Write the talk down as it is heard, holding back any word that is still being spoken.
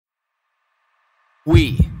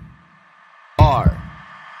We are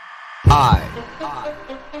I.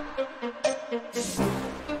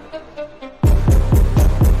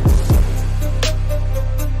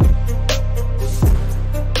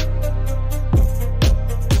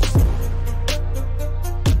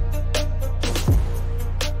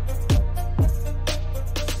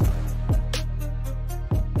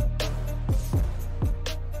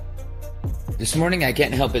 This morning I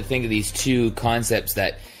can't help but think of these two concepts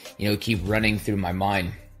that keep running through my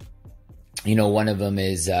mind. One of them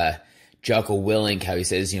is Jocko Willink, how he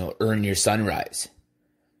says, earn your sunrise.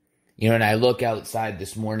 And I look outside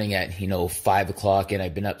this morning at, 5 o'clock, and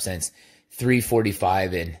I've been up since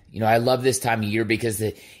 3:45. And, I love this time of year because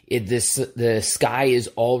the sky is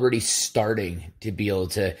already starting to be able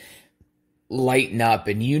to lighten up.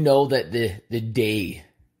 And that the day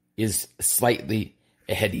is slightly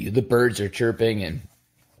ahead of you. The birds are chirping, and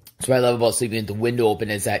so what I love about sleeping with the window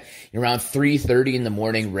open is that around 3:30 in the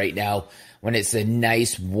morning right now, when it's a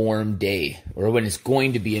nice warm day, or when it's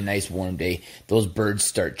going to be a nice warm day, those birds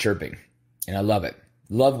start chirping. And I love it.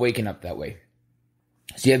 Love waking up that way.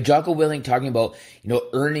 So you have Jocko Willink talking about,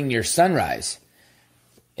 earning your sunrise.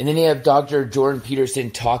 And then you have Dr. Jordan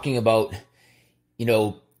Peterson talking about,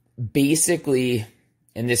 basically,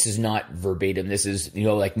 and this is not verbatim, this is,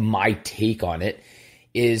 like my take on it,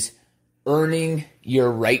 is earning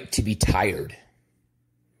your right to be tired.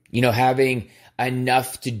 Having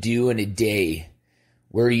enough to do in a day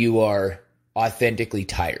where you are authentically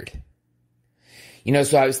tired.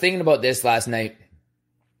 So I was thinking about this last night,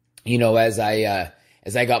 as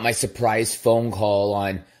I got my surprise phone call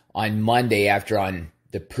on Monday after on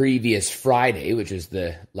the previous Friday, which was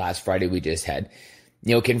the last Friday we just had,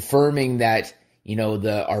 confirming that,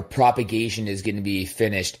 our propagation is going to be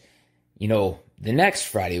finished, the next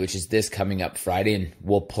Friday, which is this coming up Friday, and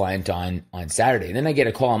we'll plant on Saturday. And then I get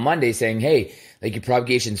a call on Monday saying, hey, your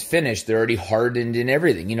propagation's finished. They're already hardened and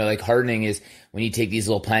everything. Hardening is when you take these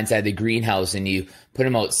little plants out of the greenhouse and you put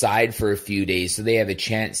them outside for a few days so they have a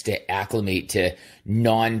chance to acclimate to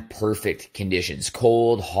non-perfect conditions.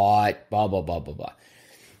 Cold, hot, blah, blah, blah, blah, blah.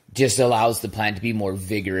 Just allows the plant to be more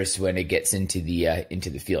vigorous when it gets into the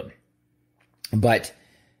field. But,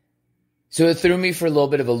 so it threw me for a little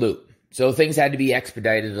bit of a loop. So things had to be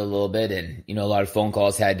expedited a little bit, and, a lot of phone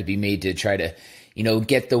calls had to be made to try to,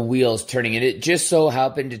 get the wheels turning. And it just so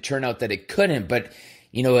happened to turn out that it couldn't, but,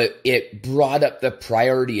 it brought up the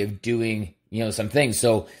priority of doing, some things.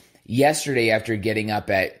 So yesterday, after getting up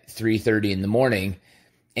at 3:30 in the morning,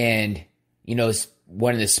 and,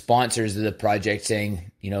 one of the sponsors of the project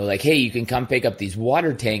saying, hey, you can come pick up these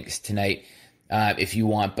water tanks tonight if you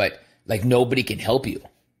want, but, nobody can help you.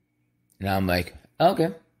 And I'm like, okay.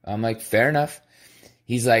 I'm like, fair enough.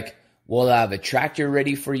 He's like, we'll have a tractor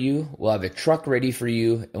ready for you. We'll have a truck ready for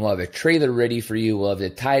you. And we'll have a trailer ready for you. We'll have the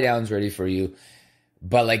tie downs ready for you.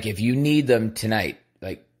 But if you need them tonight,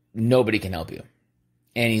 nobody can help you.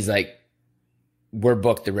 And he's like, we're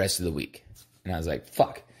booked the rest of the week. And I was like,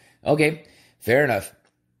 fuck. Okay, fair enough.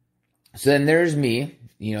 So then there's me,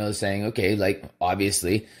 saying, okay,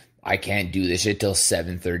 obviously I can't do this shit till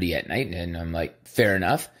 7:30 at night. And I'm like, fair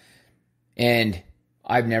enough. And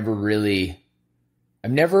I've never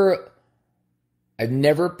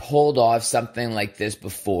pulled off something like this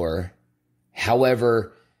before.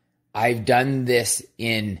 However, I've done this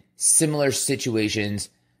in similar situations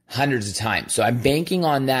hundreds of times. So I'm banking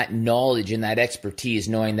on that knowledge and that expertise,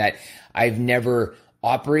 knowing that I've never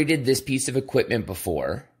operated this piece of equipment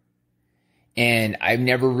before. And I've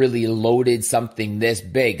never really loaded something this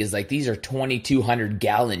big. Because these are 2,200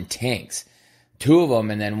 gallon tanks. 2 of them,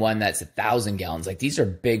 and then one that's 1,000 gallons. These are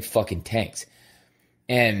big fucking tanks.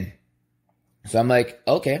 And so I'm like,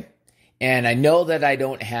 okay. And I know that I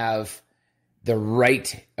don't have the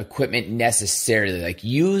right equipment necessarily.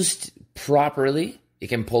 Used properly, it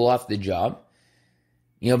can pull off the job,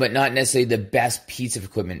 but not necessarily the best piece of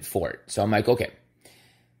equipment for it. So I'm like, okay.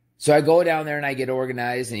 So I go down there and I get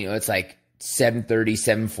organized, and, it's 7:30,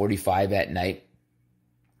 7:45 at night.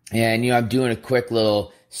 And, I'm doing a quick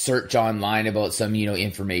little search online about some,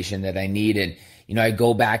 information that I need. And, I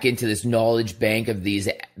go back into this knowledge bank of these,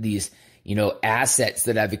 assets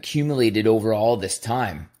that I've accumulated over all this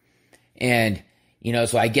time. And,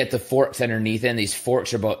 so I get the forks underneath it, and these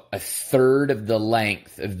forks are about a third of the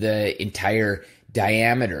length of the entire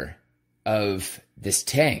diameter of this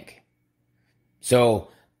tank. So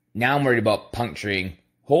now I'm worried about puncturing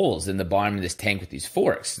holes in the bottom of this tank with these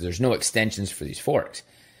forks. There's no extensions for these forks.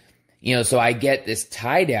 So I get this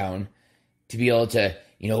tie down to be able to,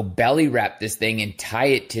 belly wrap this thing and tie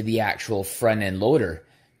it to the actual front end loader,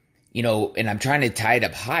 and I'm trying to tie it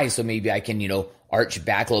up high so maybe I can, arch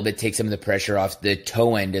back a little bit, take some of the pressure off the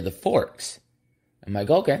toe end of the forks. I'm like,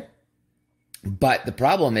 okay. But the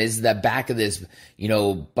problem is the back of this,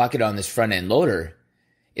 bucket on this front end loader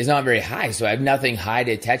is not very high. So I have nothing high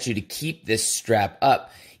to attach you to keep this strap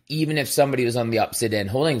up. Even if somebody was on the opposite end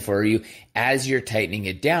holding for you, as you're tightening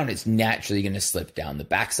it down, it's naturally going to slip down the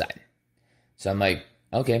backside. So I'm like,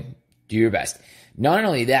 okay, do your best. Not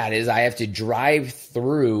only that is I have to drive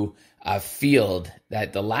through a field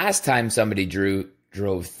that the last time somebody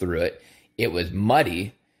drove through it, it was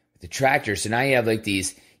muddy with the tractor. So now you have like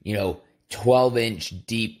these, 12-inch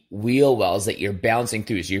deep wheel wells that you're bouncing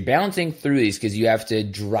through. So you're bouncing through these because you have to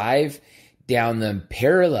drive down them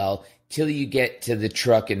parallel till you get to the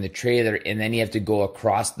truck and the trailer, and then you have to go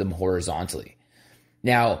across them horizontally.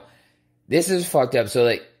 Now, this is fucked up. So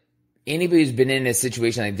like anybody who's been in a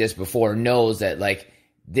situation like this before knows that like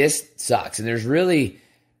this sucks. And there's really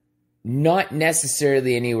not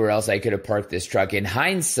necessarily anywhere else I could have parked this truck. In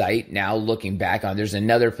hindsight, now looking back on, there's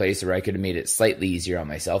another place where I could have made it slightly easier on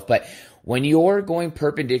myself. But when you're going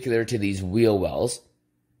perpendicular to these wheel wells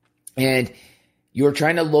and you're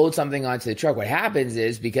trying to load something onto the truck, what happens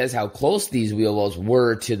is, because how close these wheel wells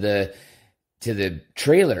were to the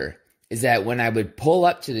trailer, is that when I would pull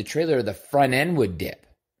up to the trailer, the front end would dip.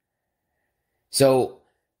 So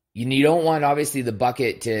you don't want, obviously, the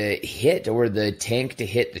bucket to hit or the tank to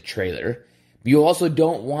hit the trailer. But you also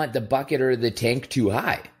don't want the bucket or the tank too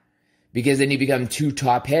high, because then you become too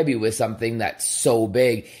top heavy with something that's so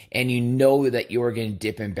big and you know that you're going to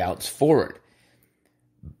dip and bounce forward.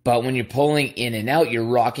 But when you're pulling in and out, you're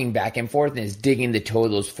rocking back and forth and it's digging the toe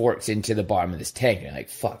of those forks into the bottom of this tank. And you're like,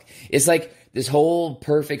 fuck. It's like this whole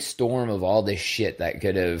perfect storm of all this shit that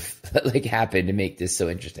could have like happened to make this so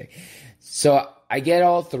interesting. So I get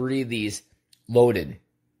all three of these loaded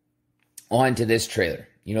onto this trailer.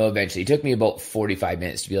 Eventually. It took me about 45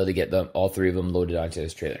 minutes to be able to get all three of them loaded onto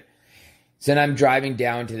this trailer. So then I'm driving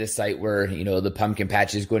down to the site where, the pumpkin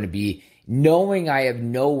patch is going to be, knowing I have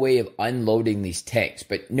no way of unloading these tanks,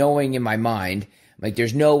 but knowing in my mind, like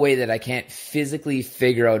there's no way that I can't physically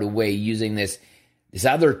figure out a way using this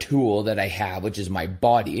other tool that I have, which is my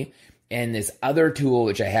body, and this other tool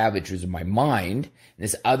which I have, which is my mind, and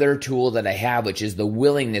this other tool that I have, which is the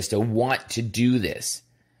willingness to want to do this.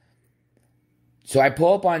 So I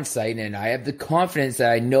pull up on site and I have the confidence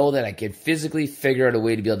that I know that I can physically figure out a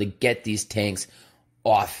way to be able to get these tanks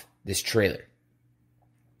off this trailer.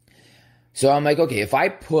 So I'm like, okay, if I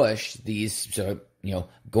push these,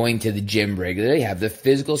 going to the gym regularly, have the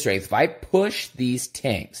physical strength, if I push these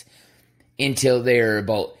tanks until they're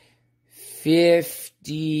about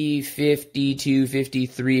 52,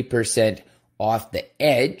 53% off the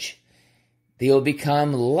edge, they'll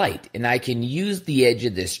become light. And I can use the edge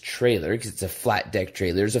of this trailer, because it's a flat deck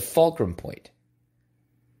trailer, as a fulcrum point.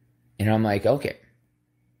 And I'm like, okay.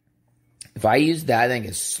 If I use that, then I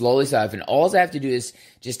can slowly stop. And all I have to do is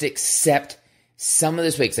just accept some of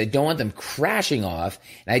this weight, because I don't want them crashing off.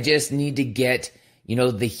 And I just need to get,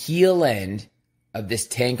 the heel end of this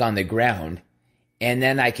tank on the ground. And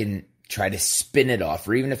then I can try to spin it off.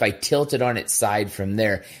 Or even if I tilt it on its side from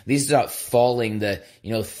there, at least it's not falling the,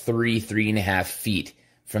 3.5 feet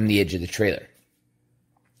from the edge of the trailer.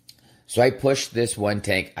 So I push this one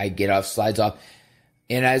tank. I get off, slides off.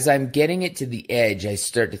 And as I'm getting it to the edge, I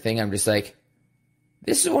start to think, I'm just like,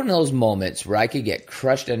 this is one of those moments where I could get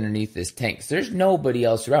crushed underneath this tank. So there's nobody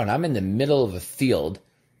else around. I'm in the middle of a field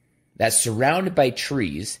that's surrounded by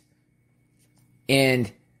trees,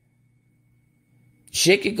 and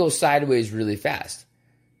shit could go sideways really fast.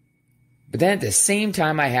 But then at the same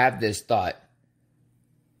time I have this thought,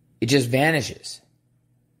 it just vanishes.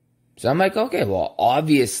 So I'm like, okay, well,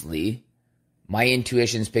 obviously my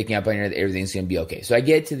intuition's picking up on here that everything's going to be okay. So I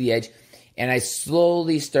get to the edge and I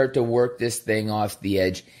slowly start to work this thing off the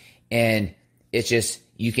edge. And it's just,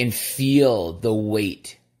 you can feel the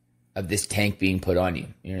weight of this tank being put on you.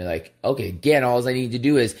 And you're like, okay, again, all I need to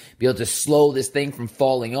do is be able to slow this thing from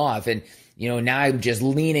falling off. And, now I'm just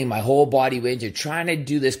leaning my whole body weight into trying to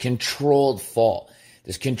do this controlled fall,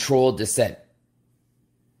 this controlled descent.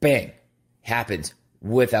 Bang, happens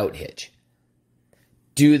without hitch.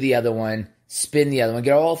 Do the other one. Spin the other one,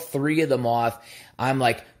 get all three of them off. I'm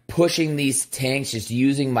like pushing these tanks, just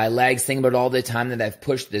using my legs. Think about all the time that I've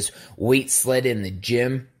pushed this weight sled in the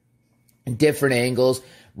gym, different angles,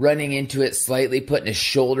 running into it slightly, putting a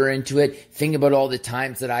shoulder into it. Think about all the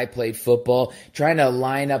times that I played football, trying to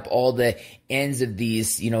line up all the ends of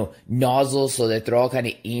these, nozzles so that they're all kind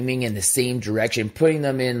of aiming in the same direction, putting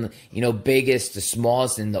them in, biggest to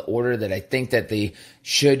smallest in the order that I think that they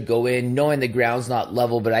should go in, knowing the ground's not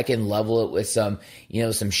level, but I can level it with some,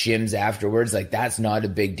 some shims afterwards. Like, that's not a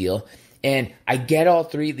big deal. And I get all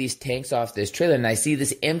three of these tanks off this trailer, and I see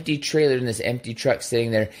this empty trailer and this empty truck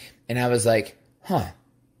sitting there. And I was like, I'm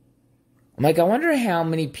like, I wonder how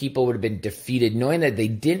many people would have been defeated knowing that they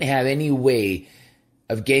didn't have any way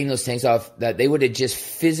of getting those tanks off, that they would have just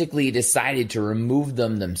physically decided to remove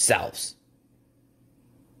them themselves.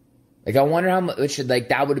 Like, I wonder how much, like,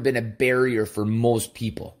 that would have been a barrier for most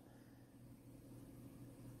people.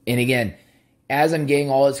 And again, as I'm getting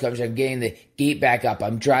all this coverage, I'm getting the gate back up.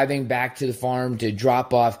 I'm driving back to the farm to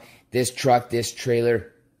drop off this truck, this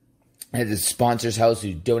trailer at the sponsor's house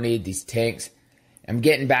who donated these tanks. I'm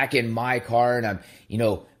getting back in my car, and I'm,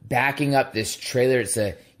 backing up this trailer. It's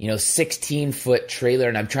a, 16-foot trailer,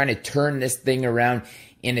 and I'm trying to turn this thing around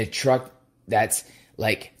in a truck that's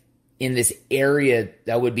like in this area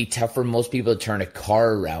that would be tough for most people to turn a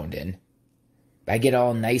car around in. I get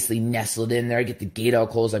all nicely nestled in there. I get the gate all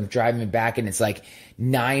closed. I'm driving back, and it's like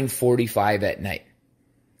 9:45 at night.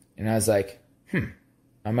 And I was like,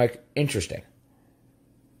 I'm like, interesting.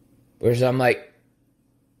 Whereas I'm like,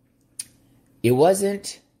 it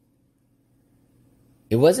wasn't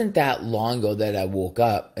that long ago that I woke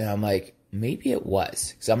up, and I'm like, maybe it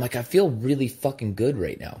was. Because I'm like, I feel really fucking good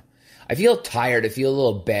right now. I feel tired. I feel a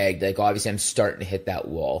little bagged. Like, obviously, I'm starting to hit that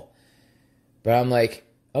wall. But I'm like,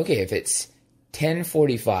 okay, if it's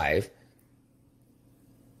 10:45,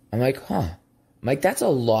 I'm like, I'm like, that's a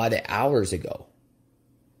lot of hours ago.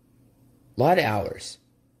 A lot of hours.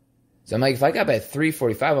 So I'm like, if I got up at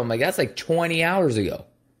 3:45, I'm like, that's like 20 hours ago.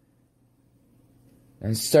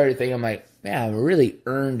 And I started thinking, I'm like, man, I really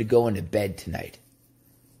earned going to bed tonight.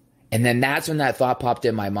 And then that's when that thought popped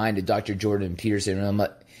in my mind to Dr. Jordan Peterson. And I'm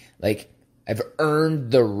like, I've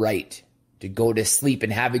earned the right to go to sleep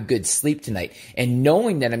and have a good sleep tonight. And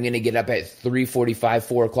knowing that I'm going to get up at 3:45,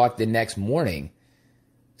 4 o'clock the next morning.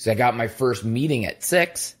 So I got my first meeting at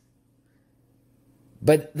 6.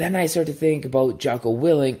 But then I start to think about Jocko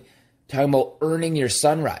Willink talking about earning your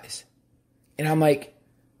sunrise. And I'm like,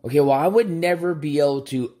 okay, well, I would never be able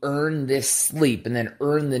to earn this sleep and then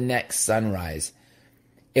earn the next sunrise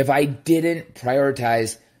if I didn't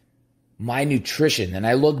prioritize my nutrition. And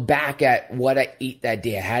I look back at what I ate that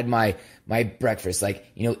day. I had my breakfast,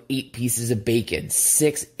 8 pieces of bacon,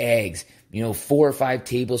 6 eggs, 4 or 5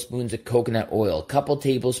 tablespoons of coconut oil, a couple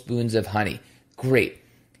tablespoons of honey. Great.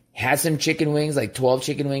 Had some chicken wings, like 12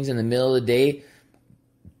 chicken wings in the middle of the day.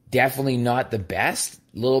 Definitely not the best.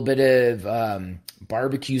 A little bit of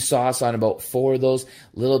barbecue sauce on about 4 of those. A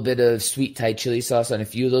little bit of sweet Thai chili sauce on a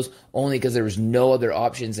few of those, only because there was no other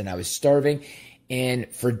options and I was starving. And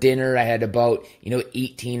for dinner, I had about,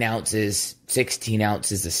 18 ounces, 16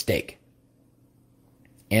 ounces of steak.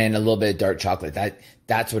 And a little bit of dark chocolate.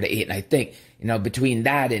 That's what I ate. And I think, between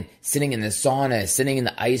that and sitting in the sauna, sitting in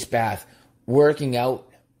the ice bath, working out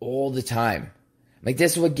all the time. Like,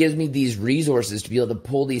 this is what gives me these resources to be able to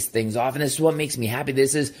pull these things off. And this is what makes me happy.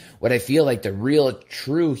 This is what I feel like the real,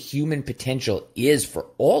 true human potential is for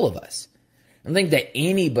all of us. I don't think that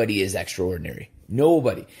anybody is extraordinary.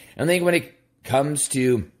 Nobody. I don't think when it comes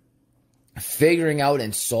to figuring out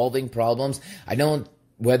and solving problems,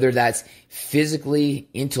 whether that's physically,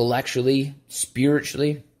 intellectually,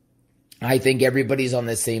 spiritually, I think everybody's on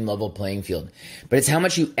the same level playing field. But it's how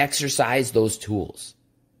much you exercise those tools.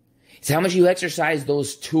 It's how much you exercise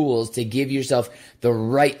those tools to give yourself the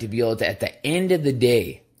right to be able to, at the end of the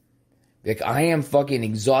day, like, I am fucking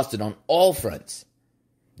exhausted on all fronts.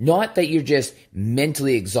 Not that you're just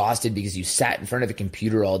mentally exhausted because you sat in front of a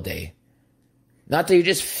computer all day. Not that you're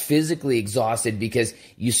just physically exhausted because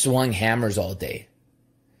you swung hammers all day.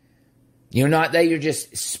 Not that you're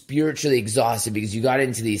just spiritually exhausted because you got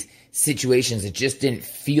into these situations that just didn't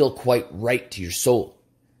feel quite right to your soul.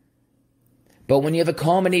 But when you have a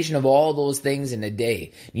combination of all those things in a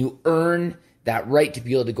day, you earn that right to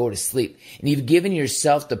be able to go to sleep. And you've given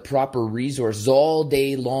yourself the proper resources all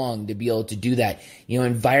day long to be able to do that.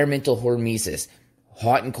 Environmental hormesis,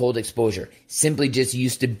 hot and cold exposure, simply just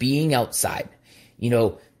used to being outside,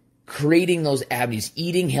 creating those avenues,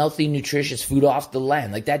 eating healthy, nutritious food off the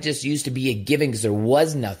land. Like, that just used to be a given because there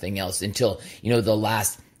was nothing else until, the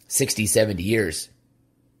last 60, 70 years.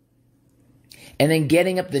 And then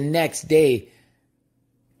getting up the next day,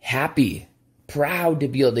 happy, proud to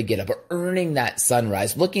be able to get up, or earning that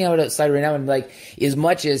sunrise, looking out outside right now and like, as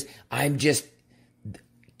much as I'm just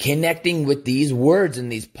connecting with these words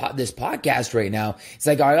and this podcast right now, it's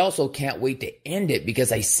like, I also can't wait to end it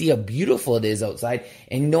because I see how beautiful it is outside,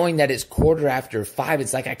 and knowing that it's 5:15,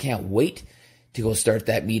 it's like, I can't wait to go start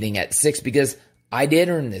that meeting at 6 because I did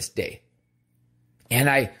earn this day. And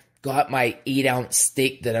I got my 8-ounce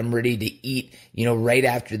steak that I'm ready to eat, right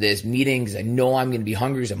after this meeting, because I know I'm going to be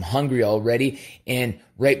hungry, because I'm hungry already. And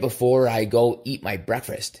right before I go eat my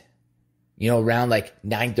breakfast, around like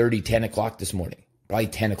 9:30, 10 o'clock this morning, probably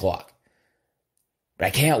 10 o'clock. But I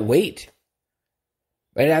can't wait.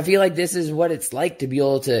 But I feel like this is what it's like to be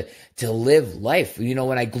able to live life.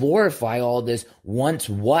 When I glorify all this once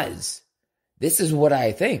was, this is what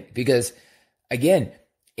I think. Because again,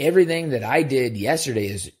 everything that I did yesterday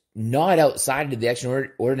is not outside of the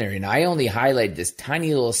extraordinary. And I only highlighted this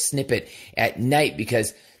tiny little snippet at night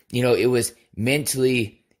because, it was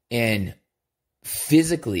mentally and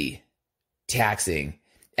physically taxing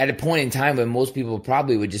at a point in time when most people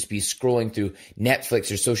probably would just be scrolling through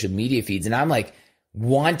Netflix or social media feeds. And I'm like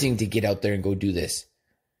wanting to get out there and go do this.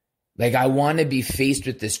 Like, I want to be faced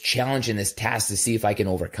with this challenge and this task to see if I can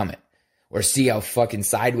overcome it, or see how fucking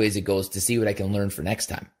sideways it goes, to see what I can learn for next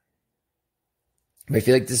time. I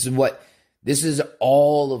feel like this is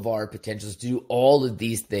all of our potentials, to do all of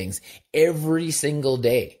these things every single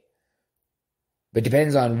day. But it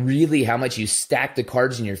depends on really how much you stack the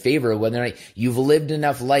cards in your favor, whether or not you've lived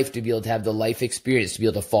enough life to be able to have the life experience to be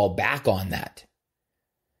able to fall back on that.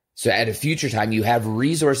 So at a future time, you have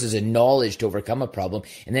resources and knowledge to overcome a problem.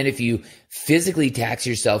 And then if you physically tax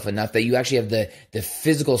yourself enough that you actually have the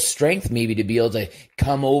physical strength maybe to be able to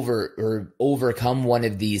come over or overcome one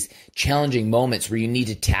of these challenging moments where you need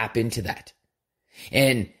to tap into that.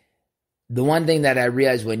 And the one thing that I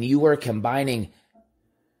realized, when you are combining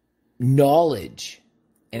knowledge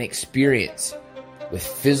and experience with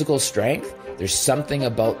physical strength, there's something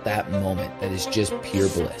about that moment that is just pure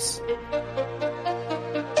bliss.